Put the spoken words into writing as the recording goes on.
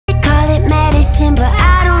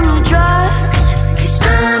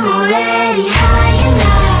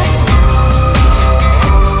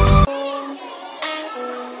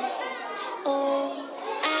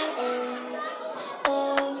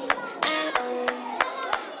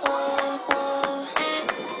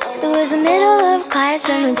It was the middle of class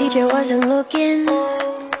and the teacher wasn't looking.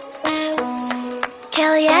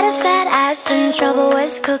 Kelly had a fat ass and trouble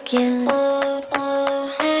was cooking.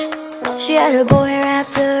 She had a boy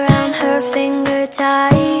wrapped around her finger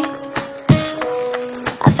tight.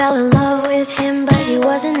 I fell in love with him, but he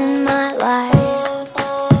wasn't in my life.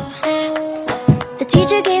 The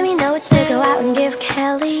teacher gave me notes to go out and give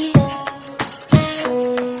Kelly.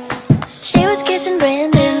 She was kissing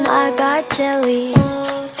Brandon, I got jelly.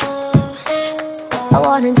 I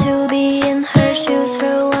wanted to be in her shoes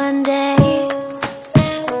for one day.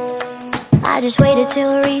 I just waited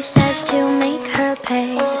till recess to make her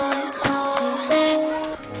pay.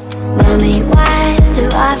 Mommy, why do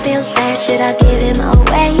I feel sad? Should I give him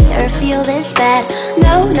away or feel this bad?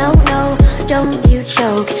 No, no, no, don't you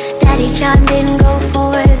choke. Daddy chimed in, go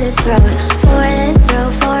for the throat. For the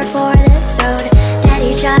throat, for the throat.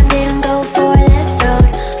 Daddy chimed in, go for the throat.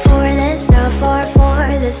 For the throat, for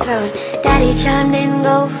the throat. Daddy chimed in,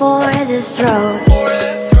 go for the throat. For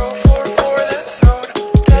the throat, for the throat.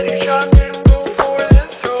 Daddy chimed in, go for the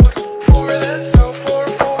throat. For the throat, for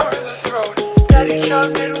the throat. Daddy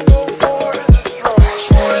chimed in, go for the throat.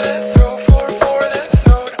 For the throat, for the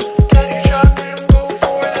throat. Daddy chimed in, go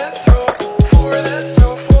for the throat. For the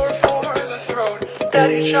throat, for the throat.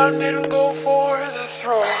 Daddy chimed in, go for the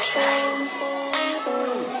throat.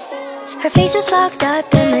 Her face was fucked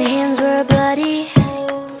up and my hands were bloody.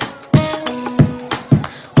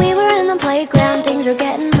 We were in the playground, things were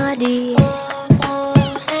getting muddy.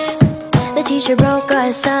 The teacher broke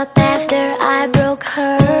us up after I broke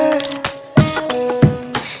her.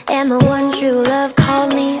 And my one true love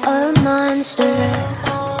called me a monster.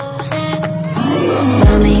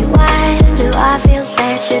 Mommy, why do I feel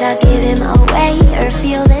sad? Should I give him away or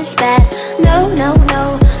feel this bad? No, no,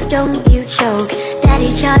 no, don't you choke.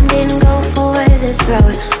 Daddy chimed in, go for the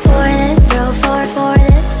throat. For the throat, for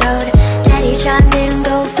the throat. Daddy chimed in,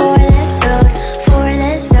 go for the throat. For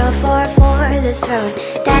the throat, for the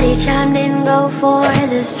throat. Daddy chimed in, go for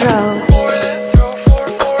the throat.